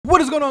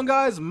going on,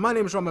 guys? My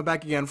name is Ramen,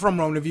 back again from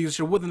Ramen Reviews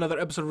here with another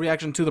episode of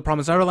reaction to The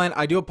Promised Neverland.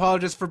 I do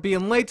apologize for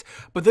being late,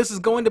 but this is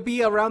going to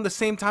be around the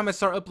same time I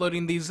start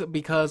uploading these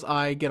because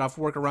I get off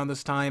work around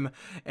this time,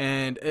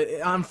 and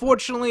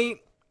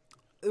unfortunately,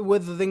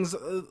 with the things,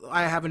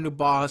 I have a new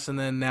boss, and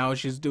then now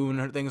she's doing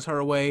her things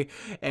her way,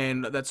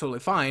 and that's totally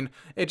fine.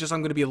 It's just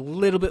I'm going to be a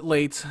little bit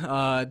late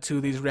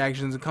to these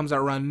reactions. It comes out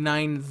around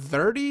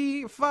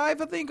 9:35,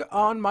 I think,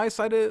 on my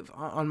side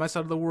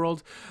of the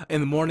world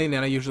in the morning,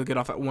 and I usually get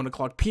off at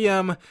 1:00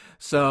 p.m.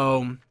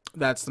 So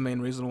that's the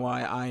main reason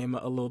why I am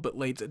a little bit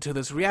late to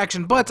this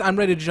reaction, but I'm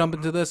ready to jump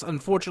into this.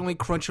 Unfortunately,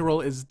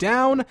 Crunchyroll is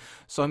down,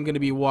 so I'm going to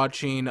be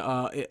watching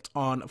it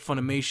on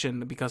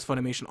Funimation, because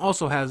Funimation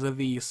also has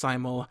the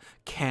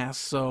simulcast.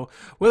 So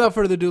without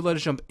further ado, let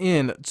us jump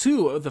in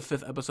to the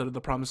 5th episode of The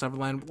Promised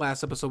Neverland.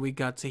 Last episode, we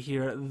got to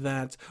hear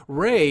that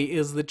Ray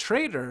is the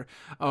traitor,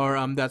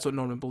 or that's what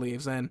Norman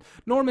believes, and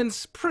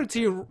Norman's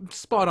pretty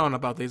spot on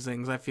about these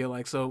things, I feel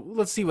like. So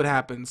let's see what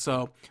happens.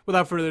 So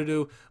without further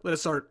ado, let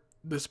us start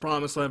this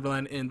Promised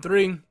Neverland in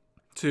 3,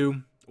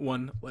 2,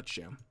 1, let's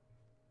jam.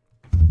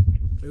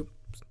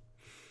 Oops.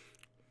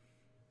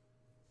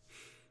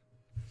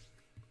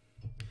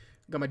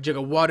 Got my jug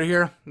of water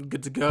here. I'm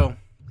good to go.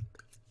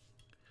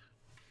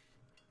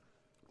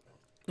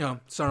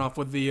 Starting off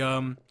with the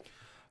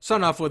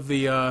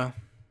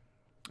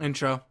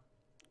intro.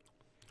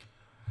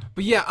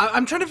 But yeah,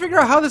 I'm trying to figure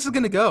out how this is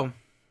gonna go.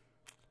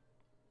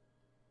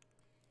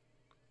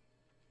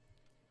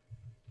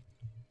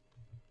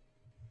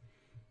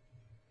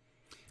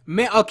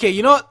 Man, okay,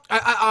 you know what?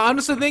 I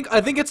honestly think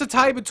it's a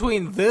tie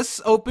between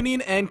this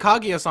opening and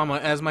Kaguya-sama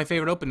as my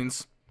favorite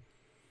openings.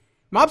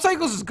 Mob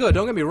Psychos is good,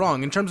 don't get me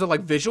wrong, in terms of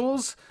like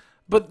visuals,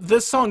 but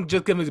this song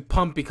just gives me the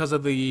pump because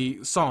of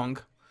the song.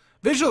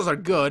 Visuals are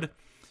good,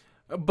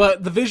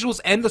 but the visuals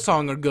and the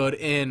song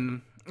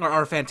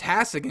are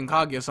fantastic in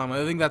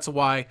Kaguya-sama. I think that's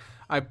why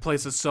I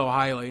place it so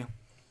highly.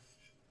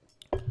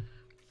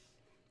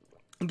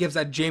 It gives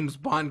that James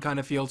Bond kind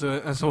of feel to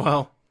it as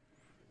well.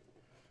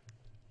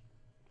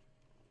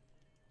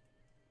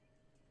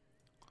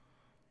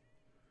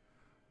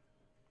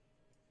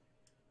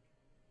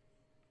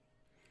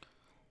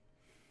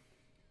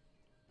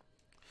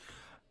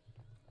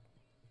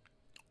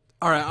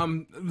 Alright,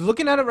 I'm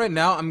looking at it right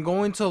now. I'm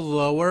going to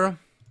lower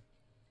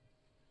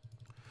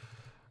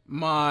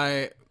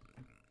my...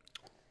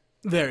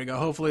 There you go.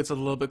 Hopefully it's a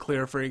little bit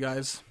clearer for you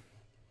guys.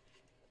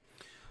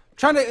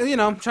 Trying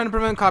to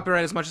prevent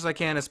copyright as much as I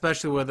can,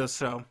 especially with this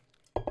show.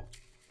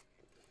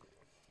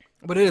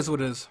 But it is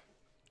what it is.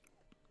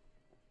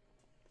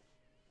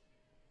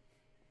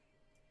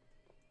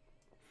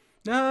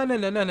 Na na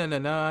na na na na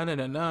na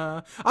na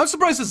na. I'm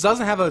surprised this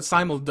doesn't have a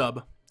simul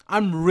dub.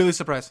 I'm really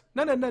surprised.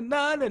 Na na na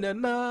na na na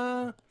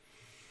na.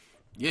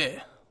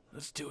 Yeah,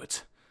 let's do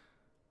it.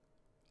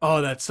 Oh,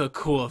 that's a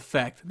cool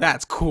effect.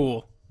 That's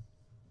cool.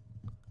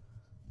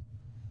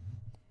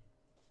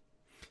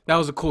 That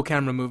was a cool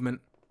camera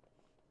movement.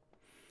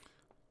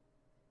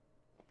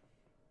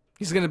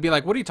 He's gonna be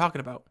like, "What are you talking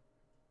about?"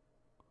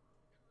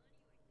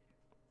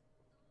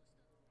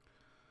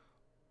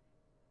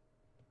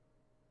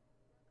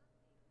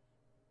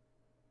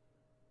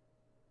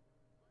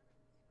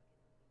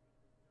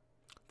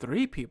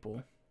 Three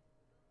people?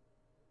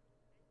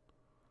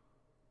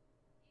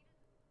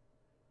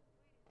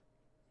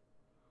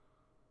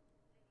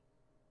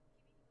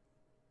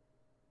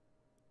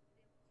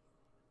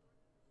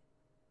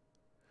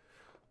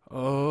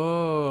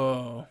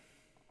 Oh.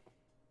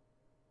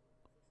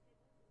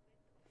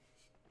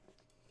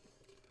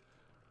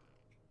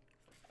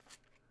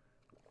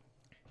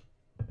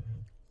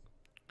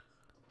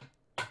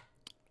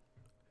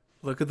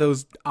 Look at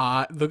those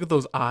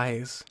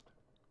eyes.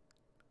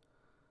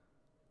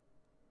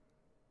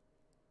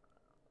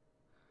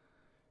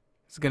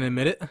 He's gonna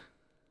admit it.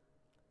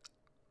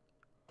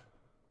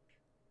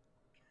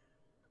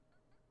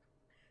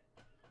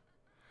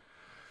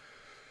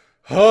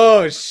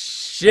 Oh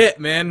shit,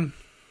 man.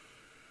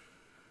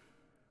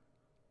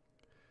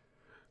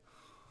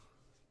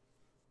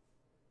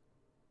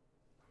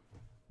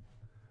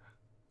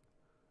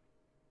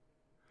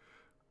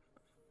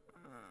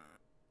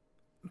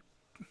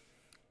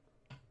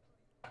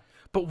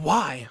 But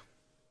why?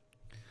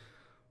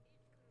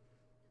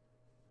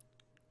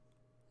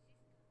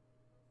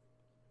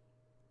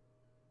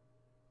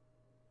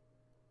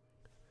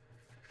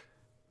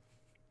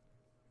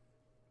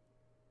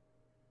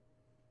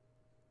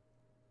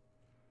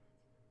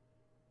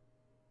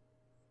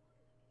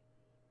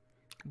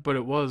 But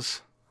it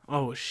was.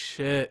 Oh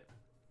shit.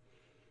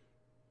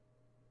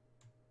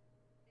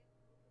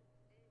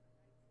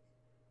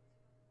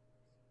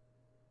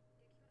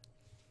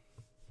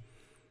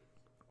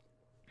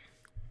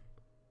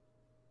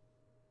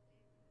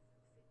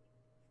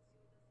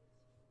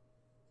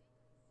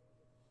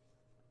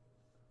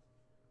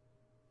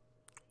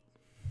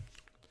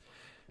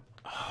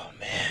 Oh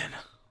man.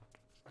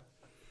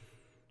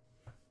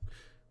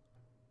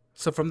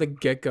 So from the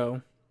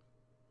get-go,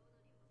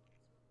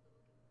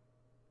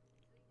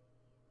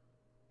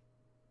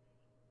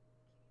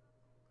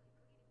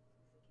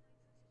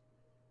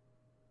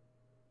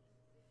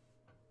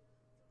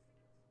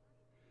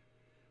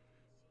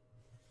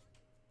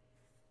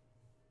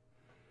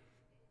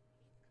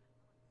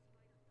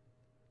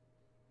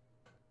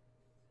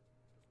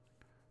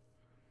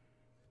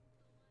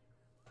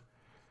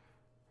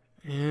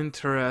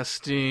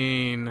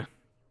 Interesting.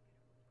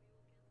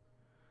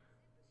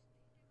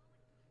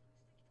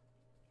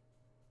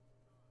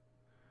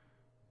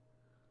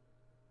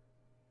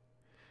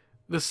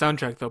 The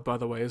soundtrack, though, by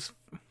the way, is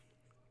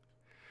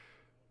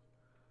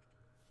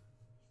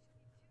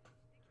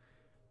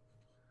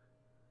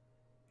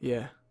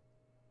yeah,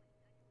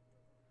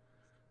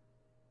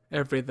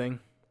 everything.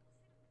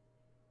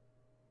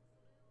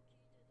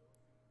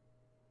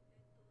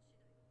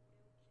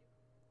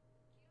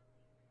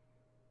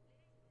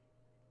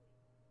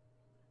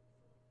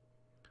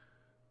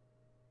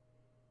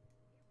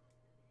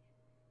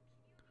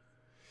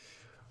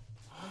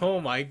 Oh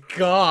my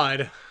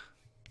god.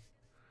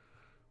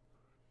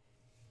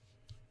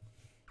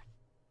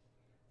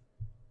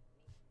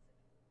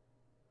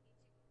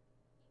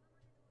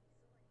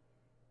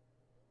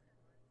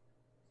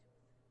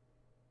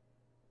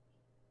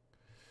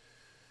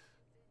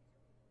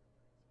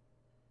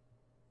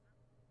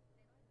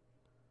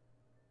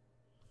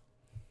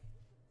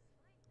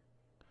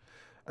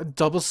 A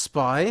double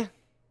spy?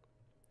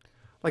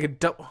 Like a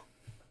double.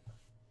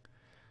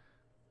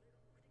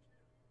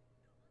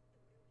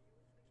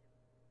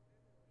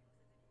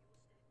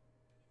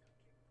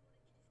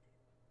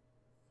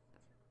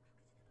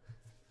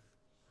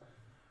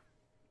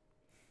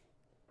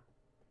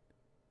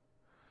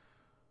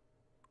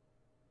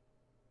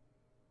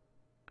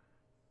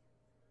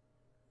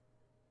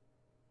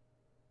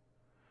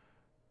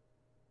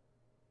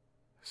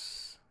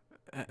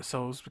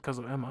 So it was because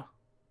of Emma.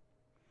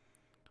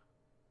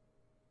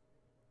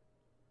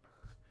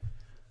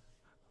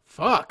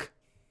 Fuck.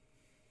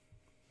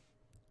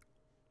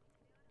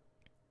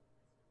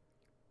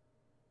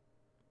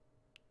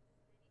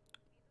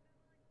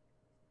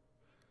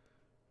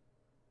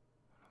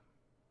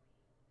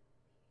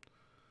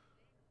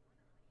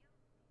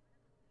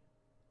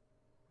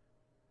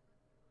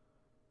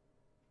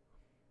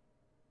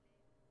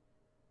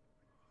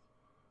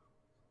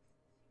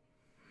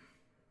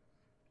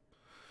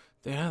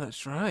 Yeah,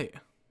 that's right.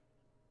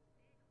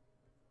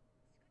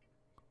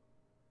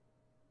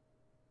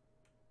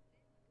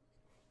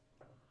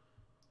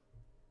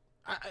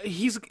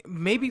 He's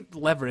maybe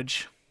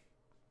leverage.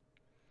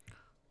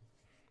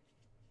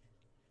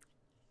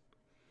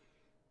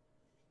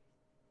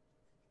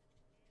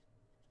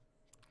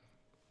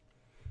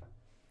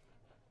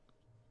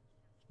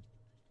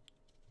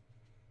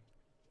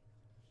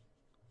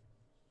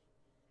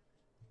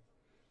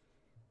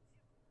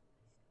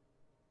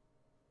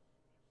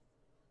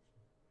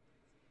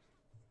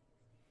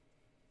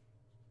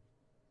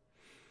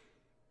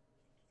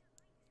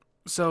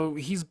 So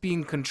he's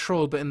being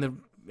controlled, but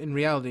in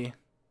reality,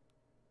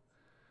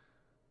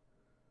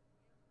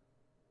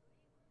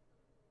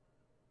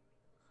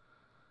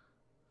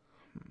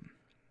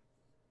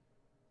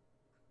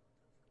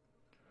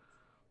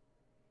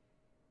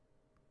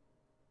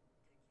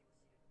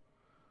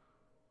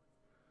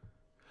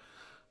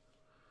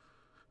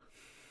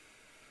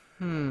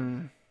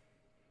 hmm.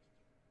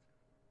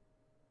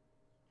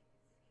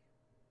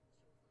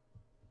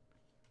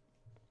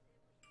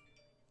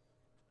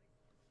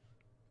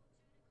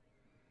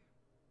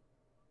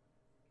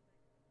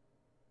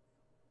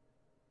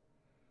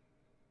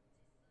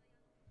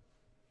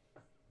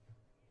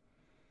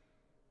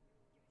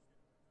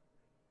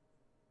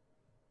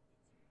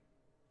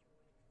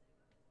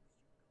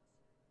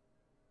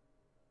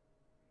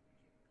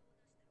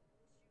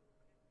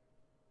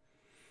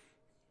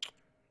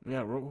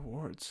 Yeah,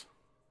 rewards.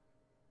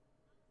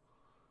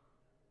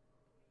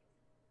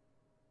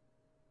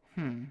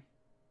 Hmm.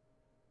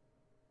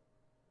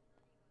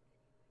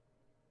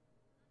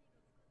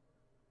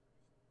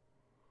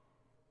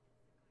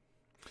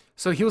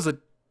 So he was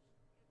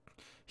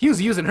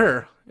using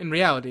her in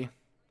reality.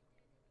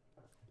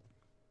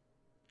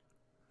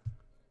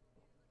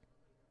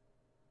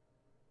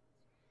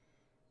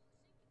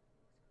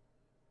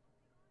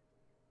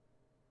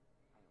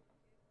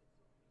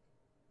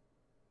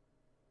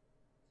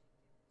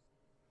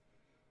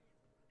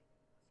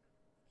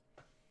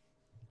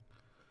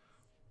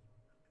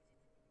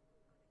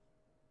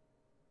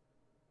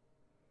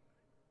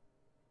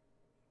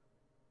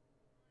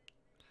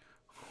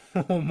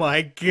 Oh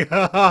my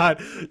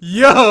god.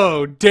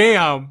 Yo,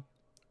 damn.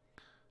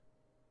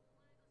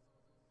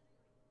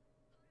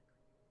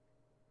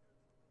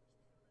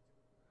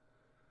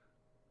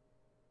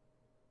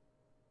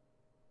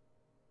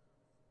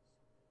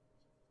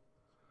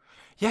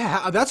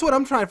 Yeah, that's what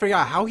I'm trying to figure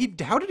out. How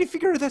did he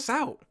figure this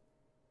out?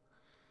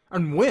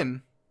 And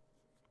when?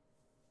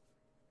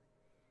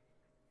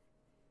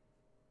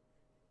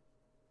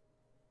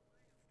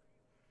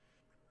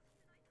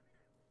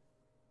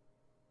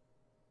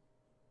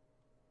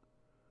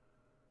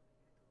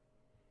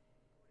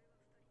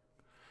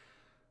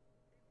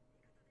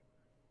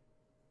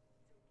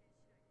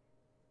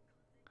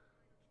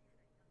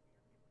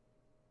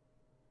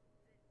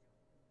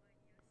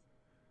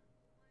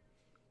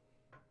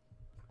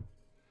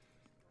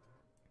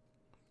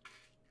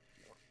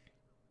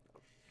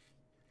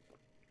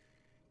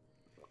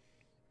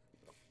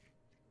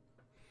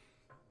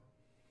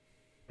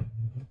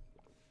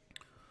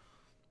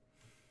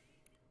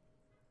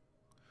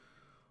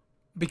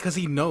 Because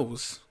he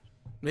knows.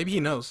 Maybe he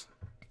knows.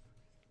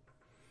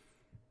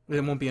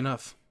 It won't be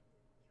enough.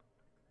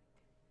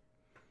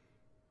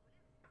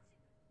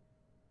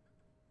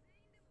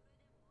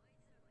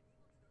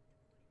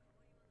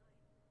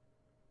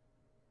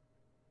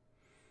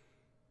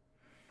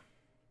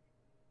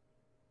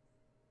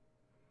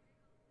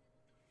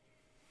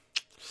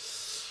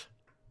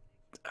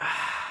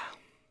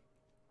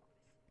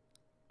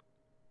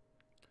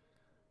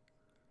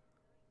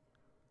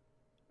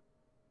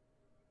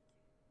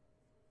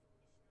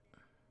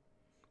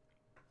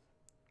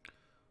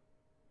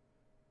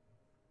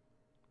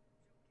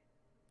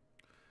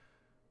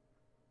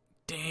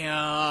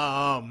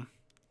 Damn.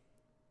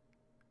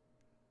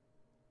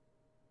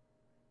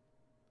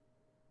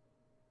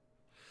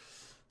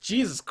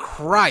 Jesus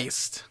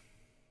Christ.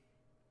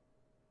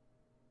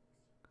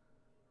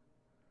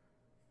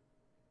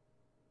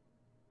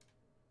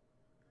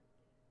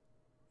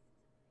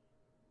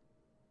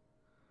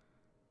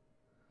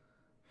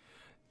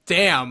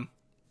 Damn.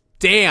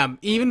 Damn.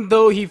 Even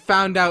though he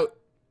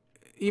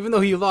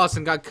lost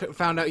and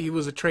found out he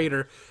was a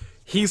traitor,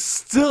 he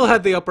still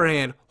had the upper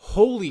hand.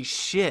 Holy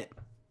shit.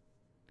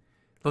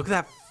 Look at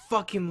that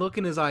fucking look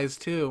in his eyes,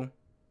 too.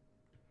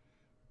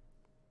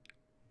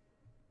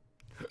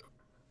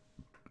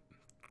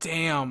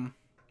 Damn.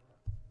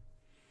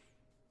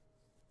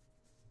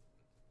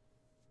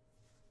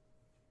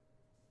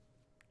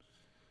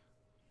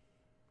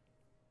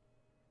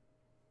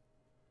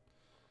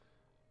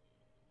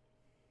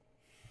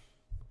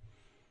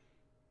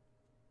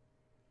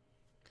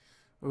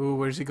 Ooh,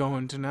 where's he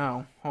going to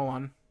now? Hold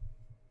on.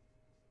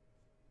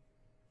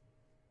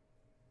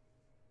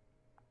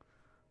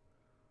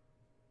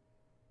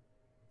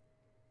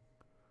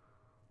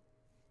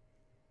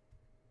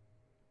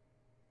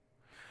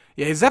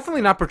 Yeah, he's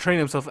definitely not portraying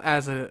himself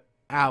as an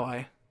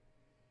ally.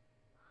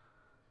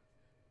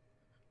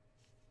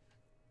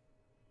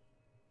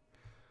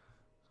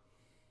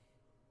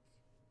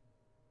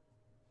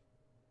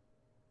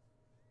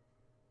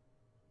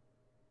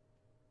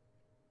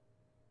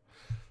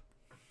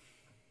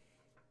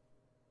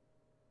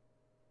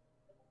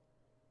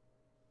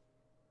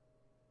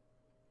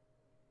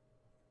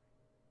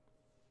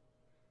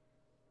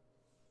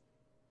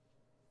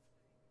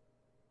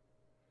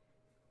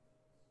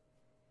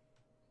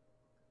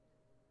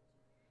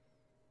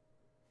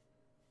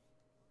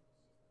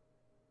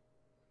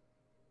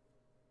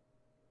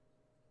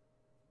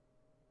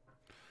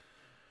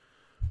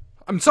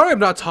 I'm sorry I'm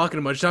not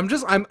talking much.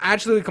 I'm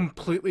actually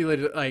completely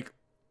like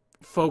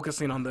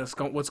focusing on this,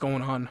 what's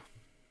going on.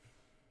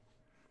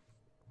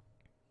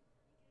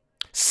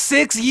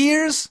 6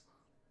 years?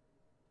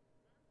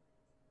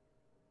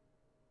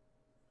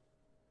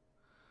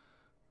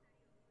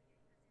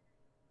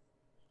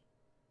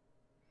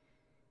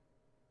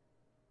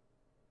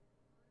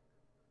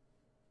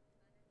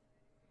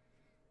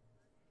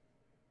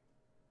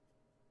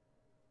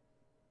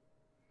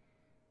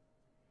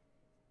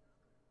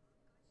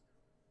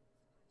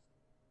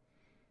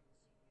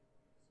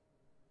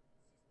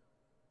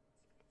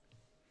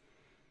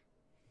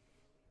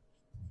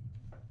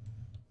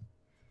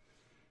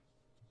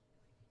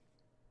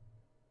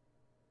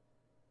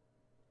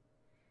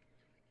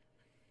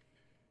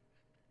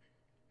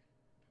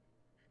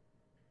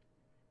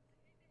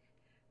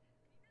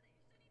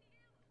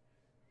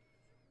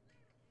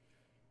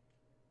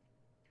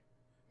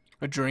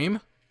 A dream?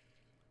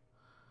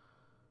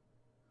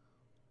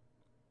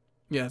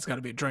 Yeah, it's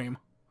gotta be a dream.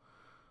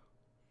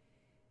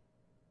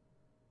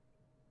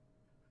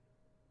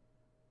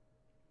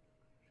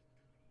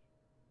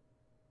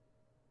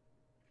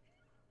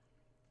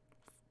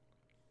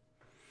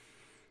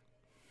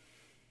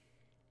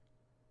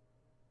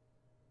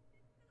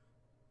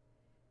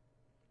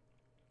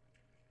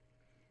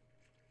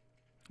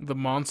 The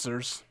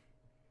monsters.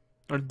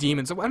 Or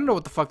demons. I don't know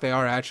what the fuck they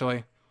are,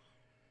 actually.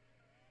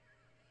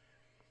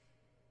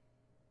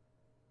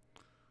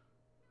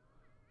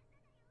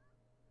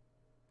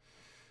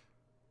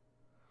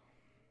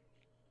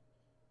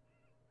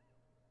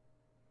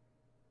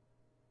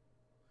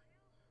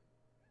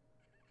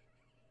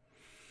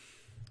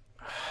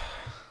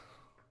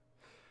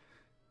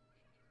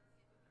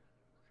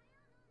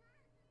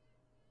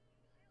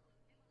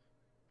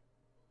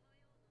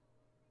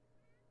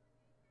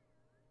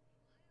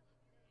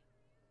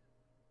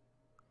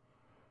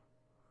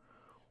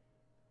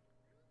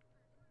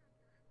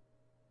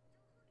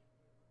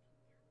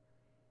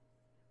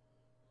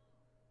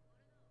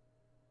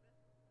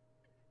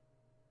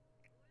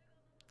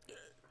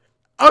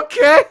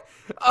 Okay!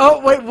 Oh,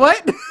 wait,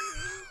 what?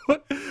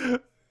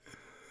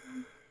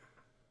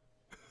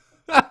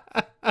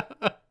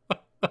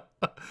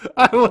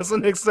 I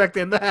wasn't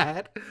expecting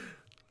that.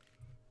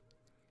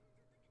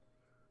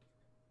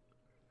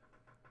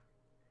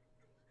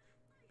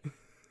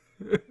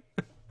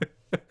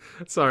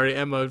 Sorry,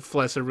 Emma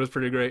Flesser was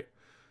pretty great.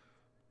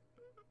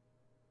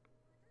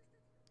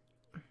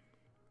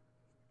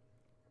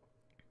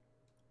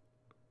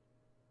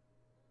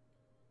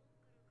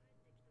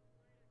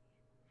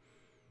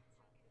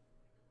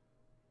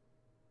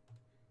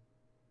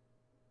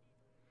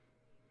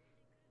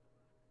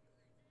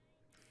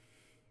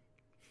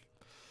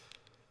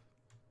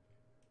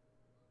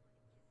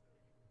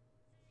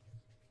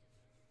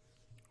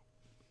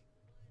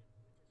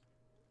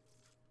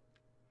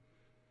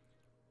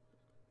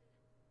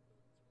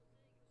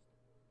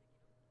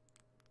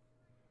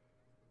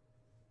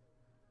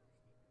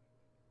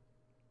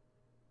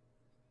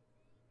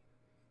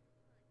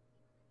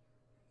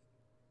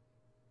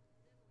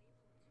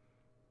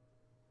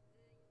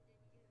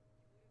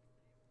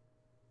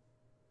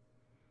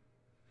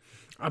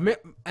 I mean,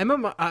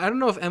 Emma. I don't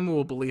know if Emma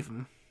will believe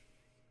him.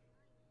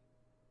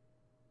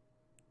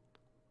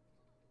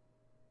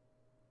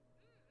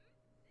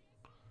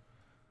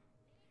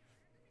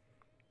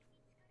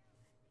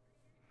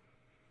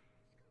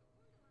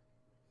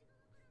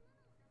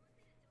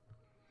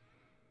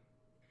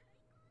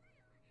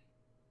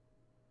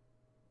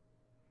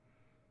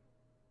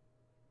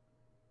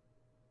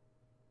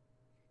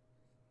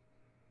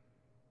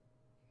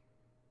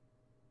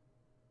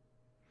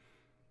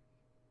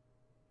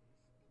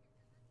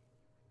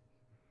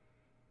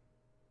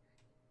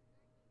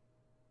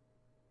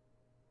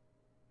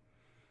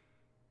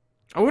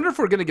 I wonder if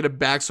we're gonna get a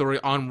backstory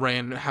on Ray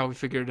and how he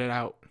figured it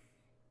out.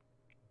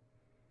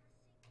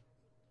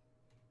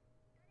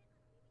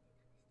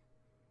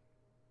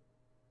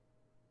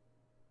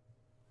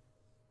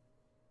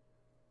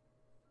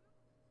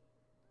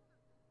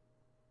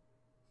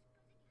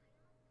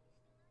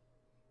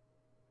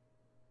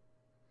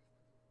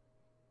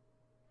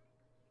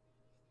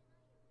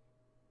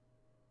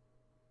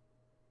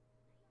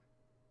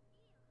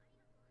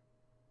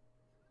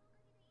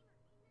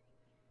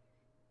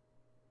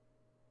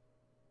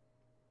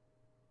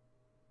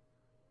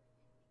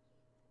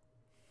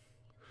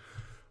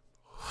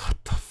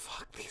 What the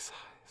fuck, these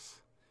eyes?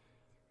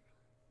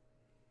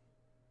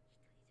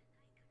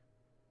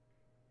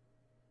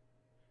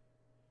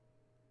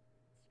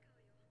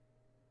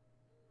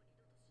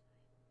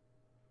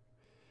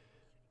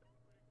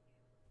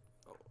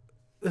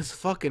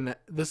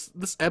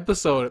 This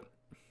episode.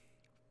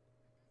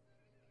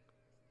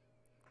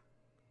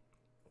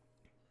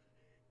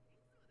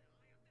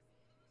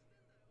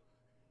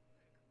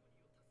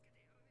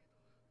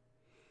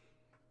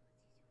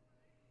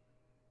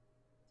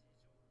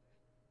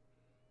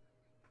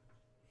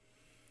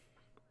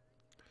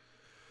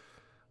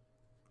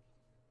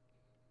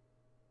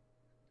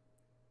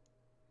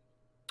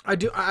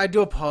 I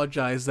do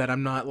apologize that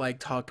I'm not like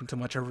talking too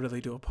much. I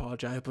really do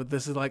apologize, but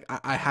this is like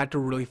I had to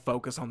really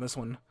focus on this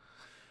one.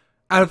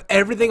 Out of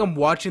everything I'm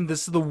watching,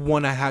 this is the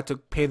one I had to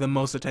pay the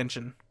most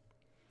attention.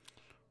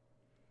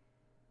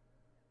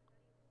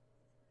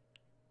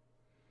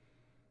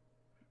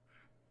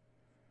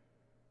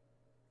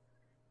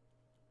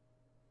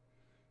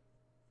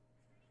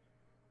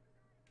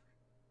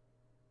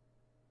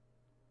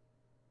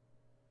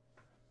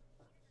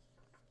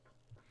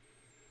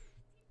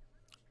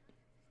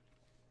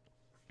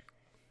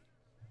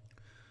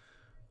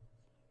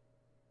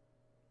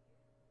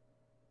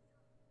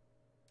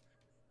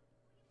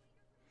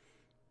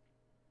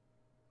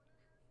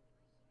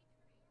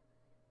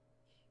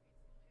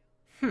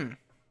 Hmm.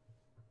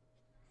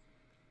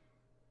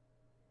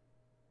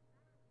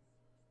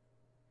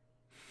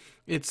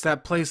 It's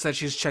that place that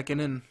she's checking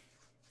in.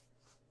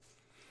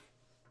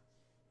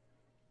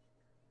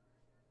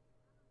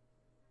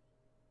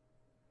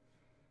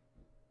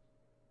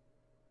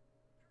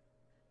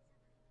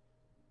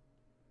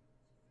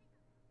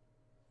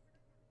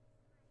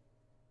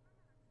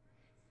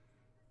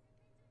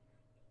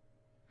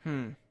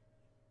 Hmm.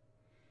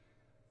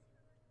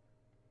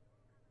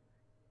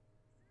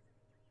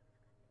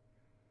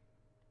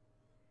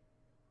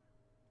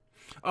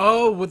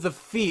 Oh, with the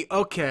feet.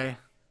 Okay.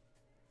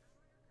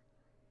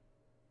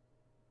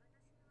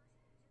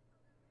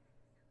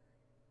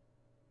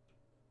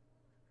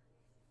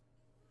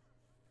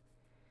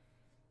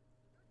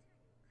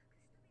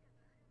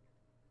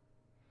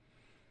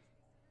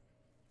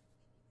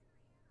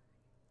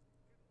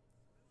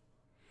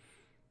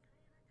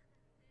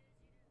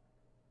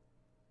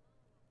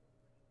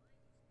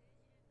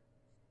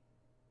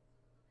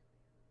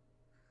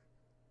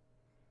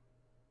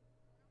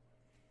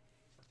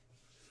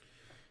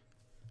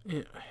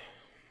 Yeah.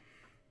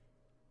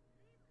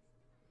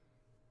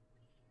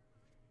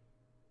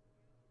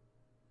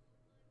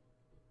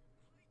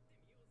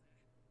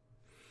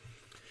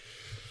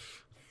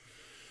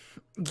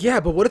 Yeah,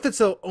 but what if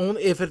it's a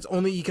only if it's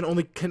only you can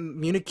only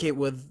communicate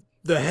with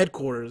the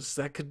headquarters?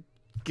 That could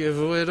give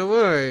it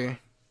away.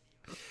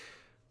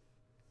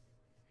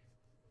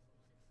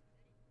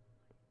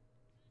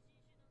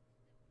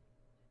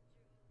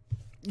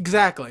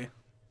 Exactly.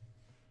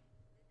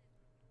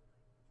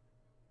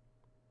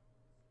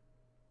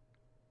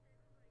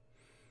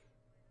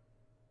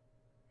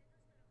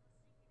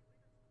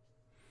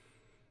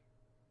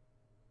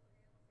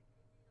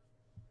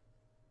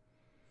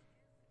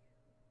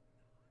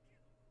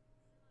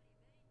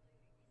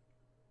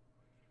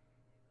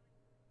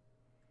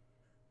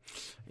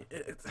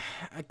 It,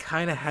 I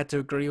kind of had to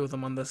agree with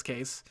him on this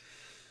case.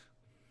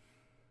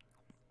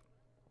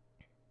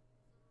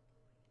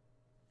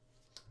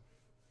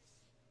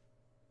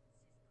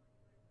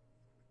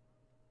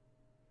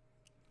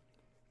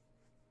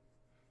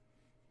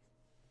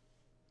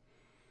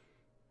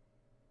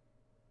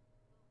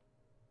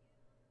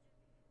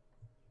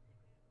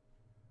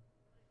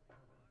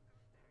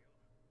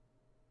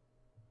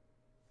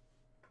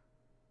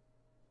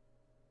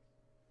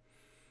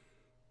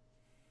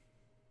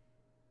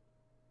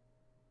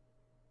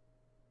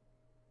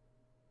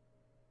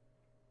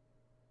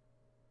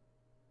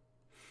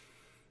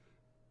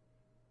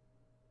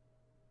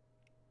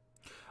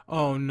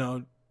 Oh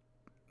no.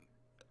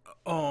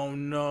 Oh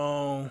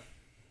no.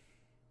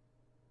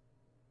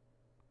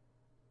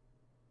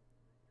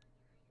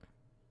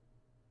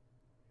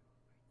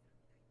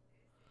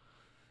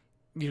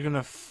 You're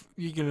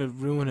gonna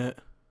ruin it.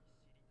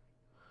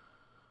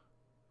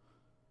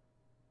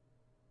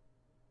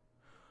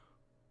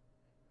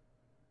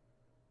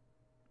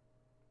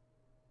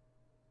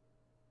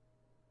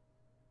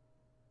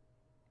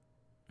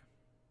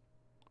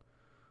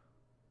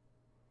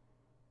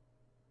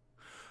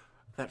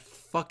 That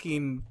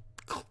fucking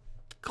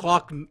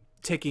clock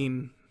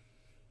ticking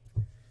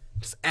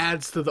just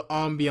adds to the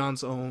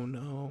ambiance. Oh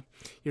no.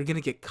 You're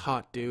gonna get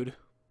caught, dude.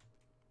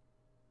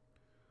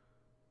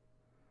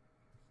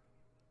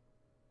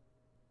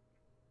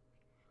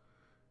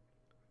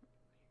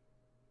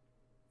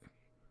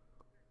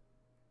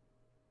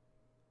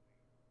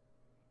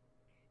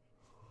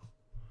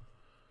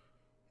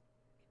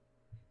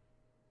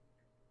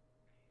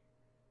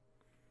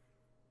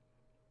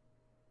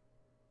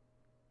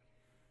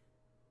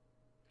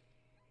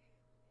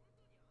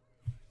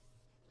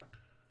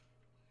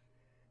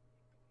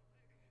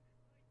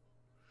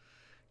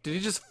 Did he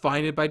just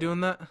find it by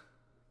doing that?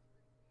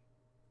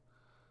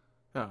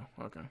 Oh,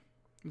 okay.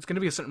 It's gonna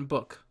be a certain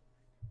book.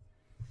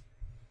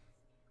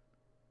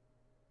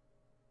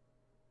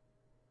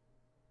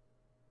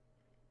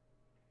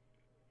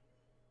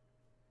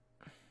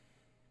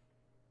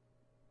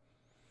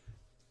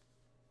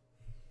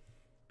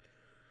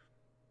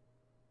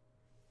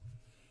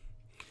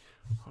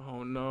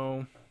 Oh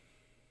no.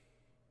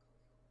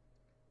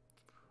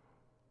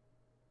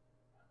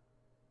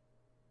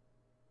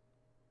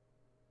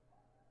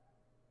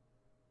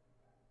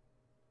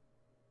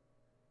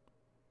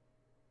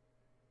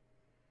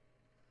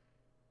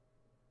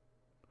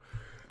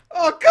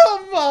 Oh,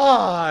 come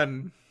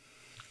on!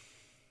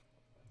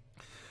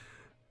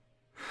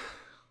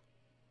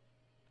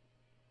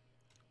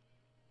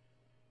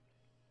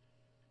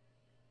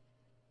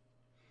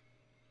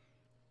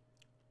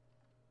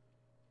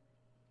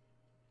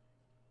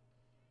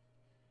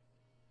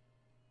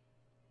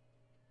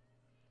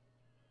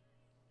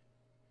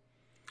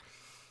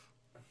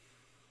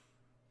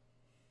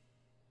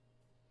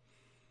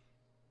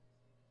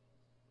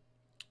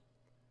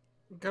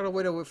 Gotta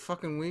wait a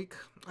fucking week.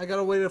 I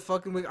gotta wait a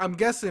fucking week. I'm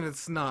guessing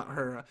it's not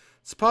her.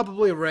 It's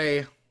probably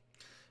Ray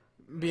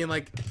being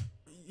like,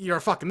 "You're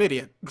a fucking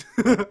idiot."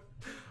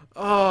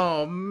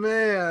 Oh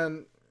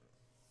man.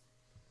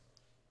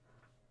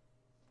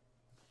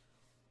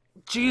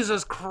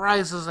 Jesus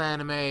Christ, this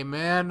anime,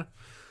 man.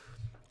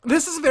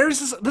 This is a very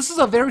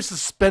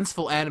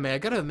suspenseful anime. I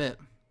gotta admit.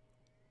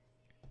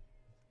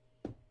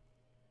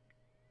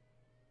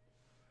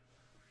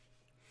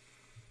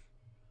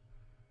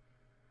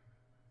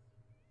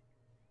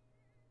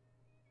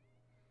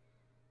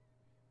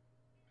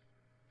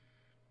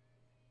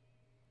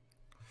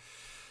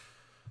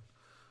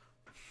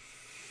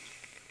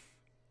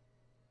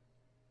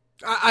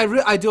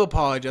 I do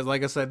apologize.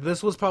 Like I said,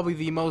 this was probably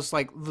the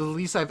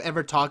least I've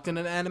ever talked in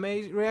an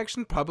anime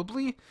reaction.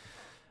 Probably.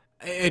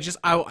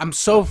 I'm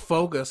so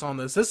focused on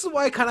this. This is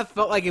why I kind of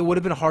felt like it would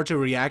have been hard to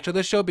react to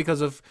this show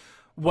because of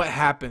what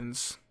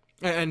happens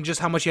and just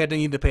how much you had to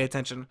need to pay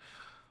attention.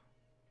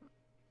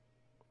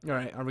 All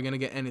right, are we gonna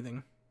get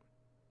anything?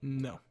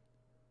 No.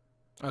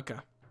 Okay.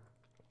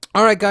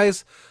 All right,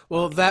 guys.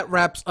 Well, that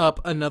wraps up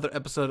another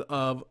episode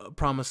of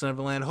Promise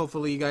Neverland.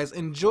 Hopefully, you guys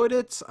enjoyed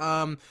it.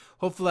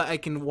 Hopefully, I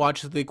can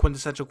watch the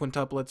quintessential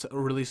quintuplets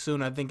really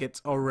soon. I think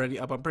it's already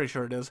up. I'm pretty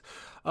sure it is.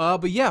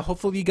 But yeah,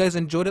 hopefully, you guys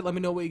enjoyed it. Let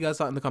me know what you guys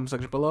thought in the comment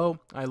section below.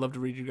 I love to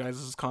read you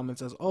guys'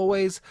 comments as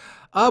always.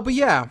 But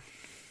yeah,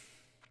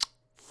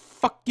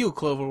 fuck you,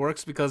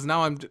 Cloverworks, because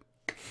now I'm.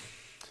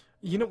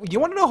 You know, you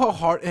want to know how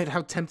hard and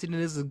how tempting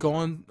it is to go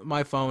on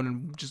my phone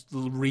and just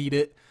read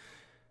it.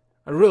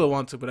 I really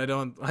want to, but I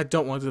don't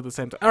want to at the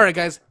same time. Alright,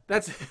 guys,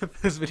 that's it for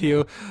this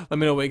video. Let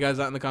me know what you guys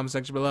thought in the comment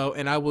section below,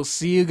 and I will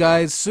see you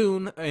guys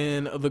soon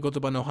in the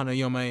Gotoba no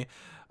Hanayome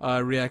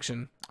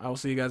reaction. I will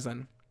see you guys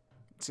then.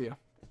 See ya.